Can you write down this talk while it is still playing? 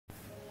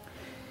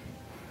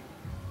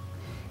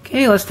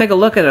Okay, let's take a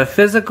look at a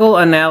physical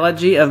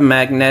analogy of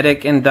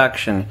magnetic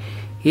induction.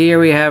 Here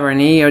we have our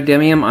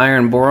neodymium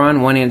iron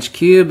boron 1-inch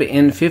cube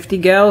in 50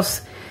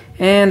 Gauss,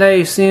 and I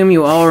assume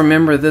you all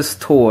remember this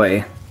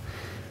toy.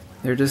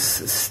 They're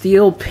just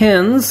steel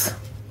pins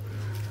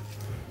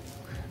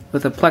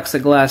with a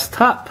plexiglass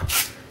top.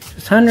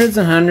 Just hundreds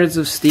and hundreds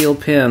of steel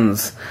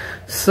pins.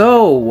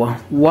 So,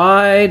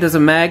 why does a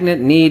magnet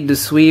need to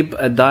sweep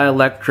a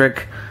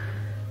dielectric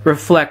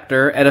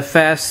reflector at a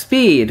fast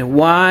speed?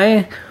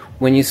 Why,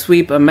 when you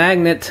sweep a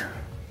magnet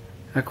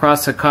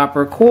across a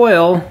copper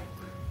coil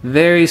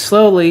very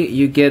slowly,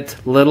 you get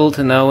little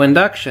to no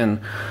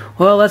induction?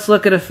 Well, let's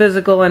look at a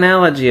physical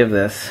analogy of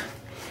this.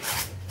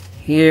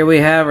 Here we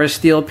have our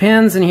steel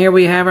pins, and here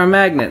we have our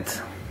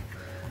magnet.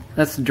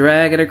 Let's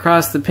drag it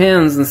across the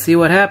pins and see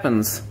what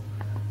happens.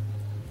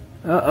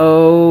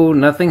 Uh-oh,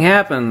 nothing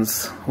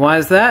happens. Why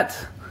is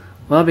that?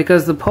 Well,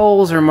 because the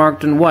poles are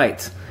marked in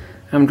white.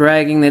 I'm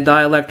dragging the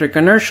dielectric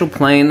inertial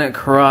plane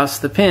across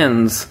the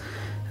pins.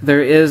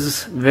 There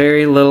is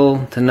very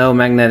little to no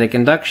magnetic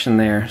induction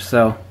there.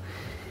 So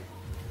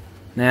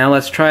now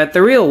let's try it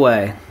the real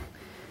way.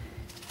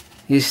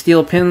 These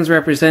steel pins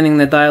representing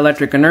the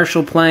dielectric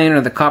inertial plane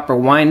are the copper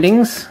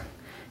windings,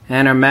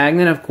 and our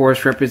magnet, of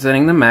course,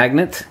 representing the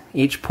magnet.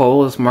 Each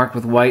pole is marked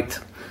with white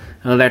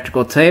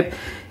electrical tape.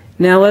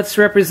 Now let's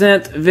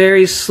represent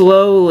very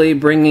slowly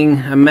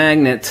bringing a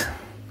magnet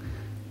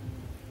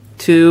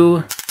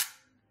to...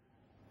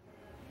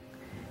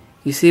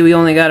 You see, we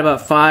only got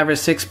about 5 or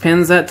 6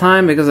 pins that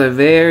time because I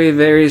very,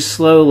 very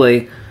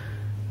slowly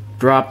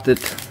dropped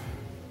it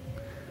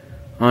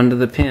onto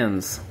the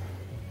pins.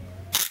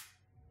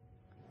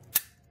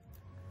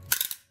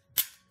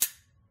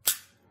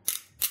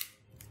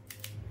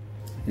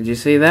 Did you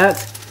see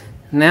that?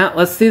 Now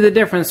let's see the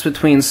difference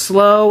between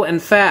slow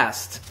and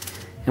fast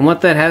and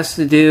what that has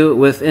to do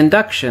with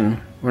induction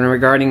when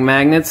regarding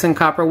magnets and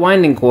copper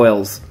winding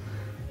coils.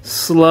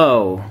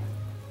 Slow.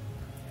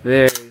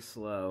 Very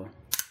slow.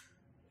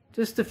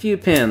 Just a few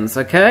pins,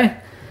 okay?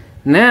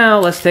 Now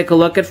let's take a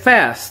look at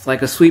fast,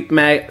 like a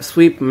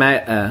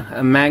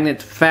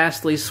magnet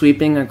fastly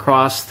sweeping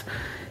across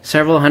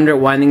several hundred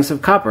windings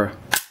of copper.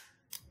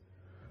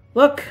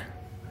 Look,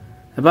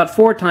 about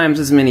 4 times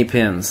as many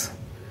pins.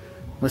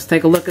 Let's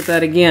take a look at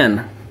that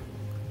again.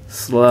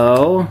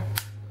 Slow,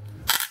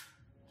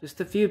 just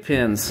a few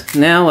pins.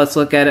 Now let's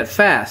look at it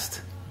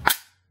fast.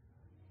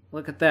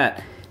 Look at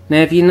that.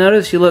 Now if you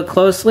notice, you look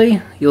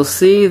closely, you'll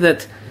see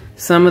that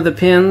some of the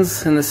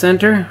pins in the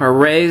center are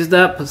raised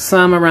up,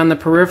 some around the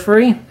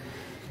periphery.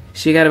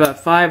 So you got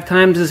about 5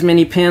 times as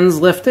many pins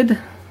lifted.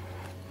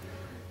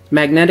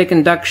 Magnetic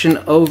induction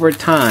over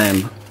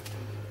time.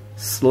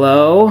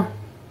 Slow.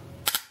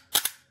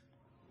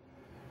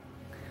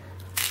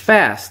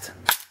 Fast.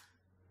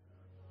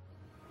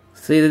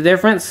 See the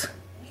difference?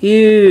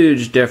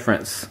 Huge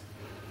difference.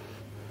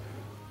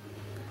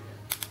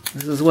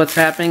 This is what's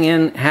happening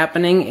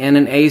in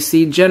an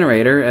AC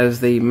generator as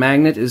the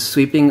magnet is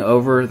sweeping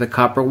over the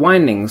copper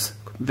windings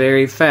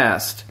very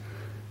fast.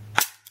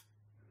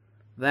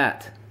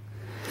 This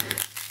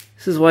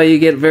is why you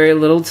get very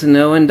little to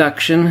no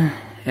induction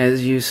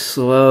as you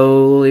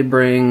slowly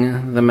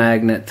bring the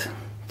magnet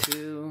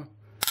to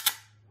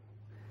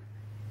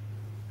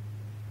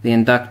the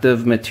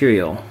inductive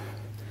material.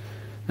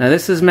 Now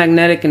this is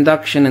magnetic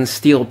induction in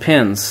steel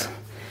pins.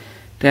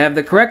 To have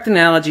the correct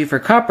analogy for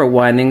copper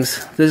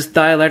windings, this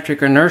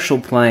dielectric inertial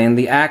plane,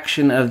 the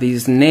action of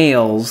these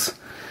nails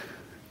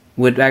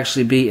would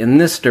actually be in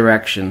this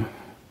direction.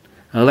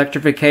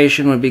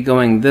 Electrification would be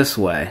going this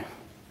way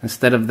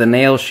instead of the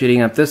nails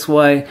shooting up this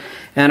way.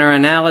 And our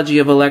analogy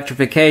of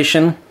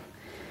electrification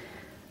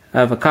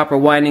of a copper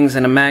windings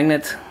and a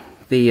magnet,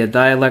 the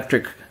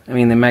electrical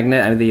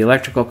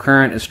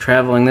current is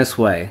traveling this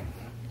way.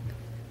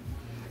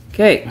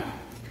 Okay,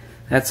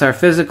 that's our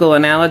physical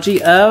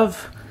analogy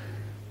of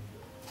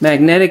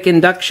magnetic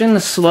induction,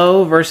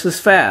 slow versus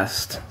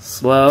fast.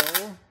 Slow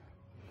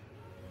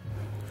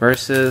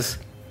versus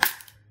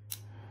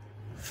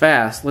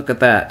fast. Look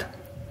at that.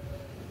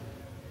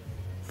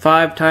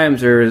 5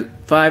 times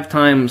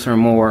or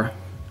more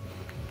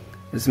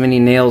as many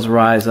nails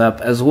rise up.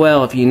 As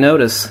well, if you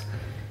notice,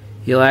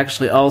 you'll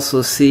actually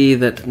also see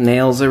that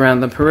nails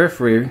around the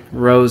periphery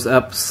rose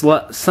up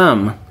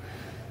some.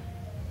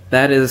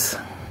 That is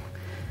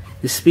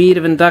the speed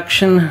of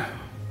induction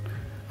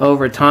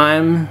over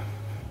time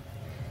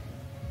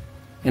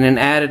in an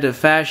additive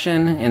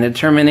fashion and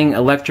determining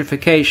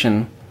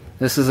electrification.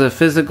 This is a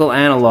physical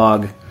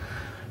analog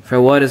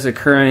for what is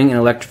occurring in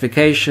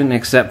electrification,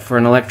 except for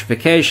in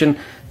electrification,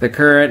 the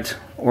current,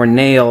 or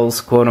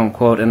nails, quote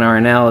unquote, in our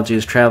analogy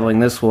is traveling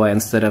this way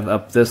instead of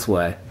up this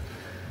way.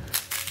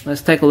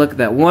 Let's take a look at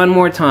that one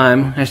more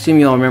time. I assume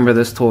you all remember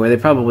this toy. They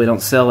probably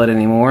don't sell it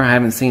anymore. I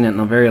haven't seen it in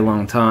a very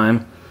long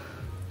time.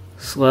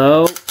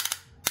 Slow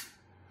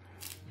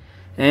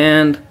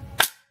and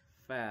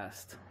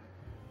fast.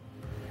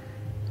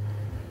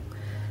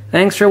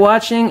 Thanks for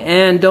watching,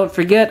 and don't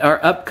forget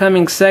our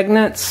upcoming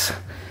segments.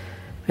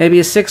 Maybe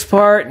a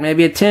 6-part,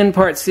 maybe a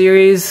 10-part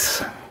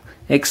series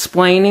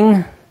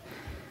explaining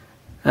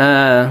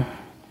The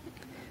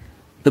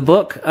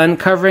book,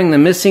 Uncovering the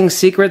Missing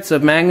Secrets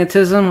of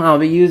Magnetism. I'll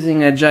be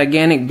using a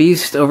gigantic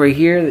beast over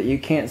here that you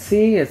can't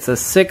see. It's a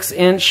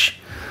 6-inch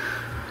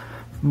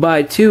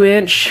by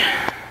 2-inch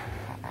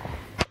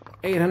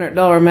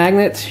 $800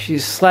 magnet.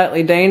 She's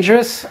slightly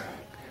dangerous,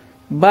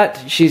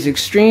 but she's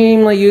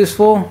extremely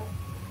useful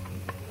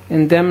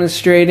in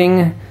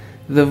demonstrating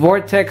the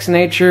vortex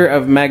nature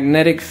of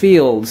magnetic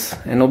fields.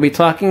 And we'll be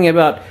talking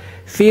about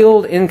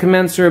field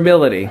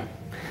incommensurability.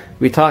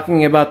 We'll be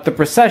talking about the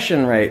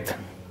precession rate.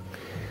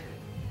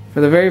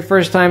 For the very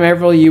first time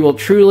ever, you will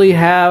truly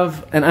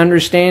have an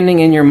understanding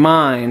in your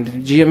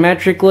mind,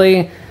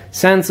 geometrically,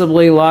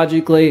 sensibly,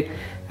 logically,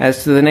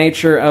 as to the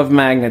nature of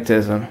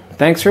magnetism.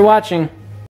 Thanks for watching.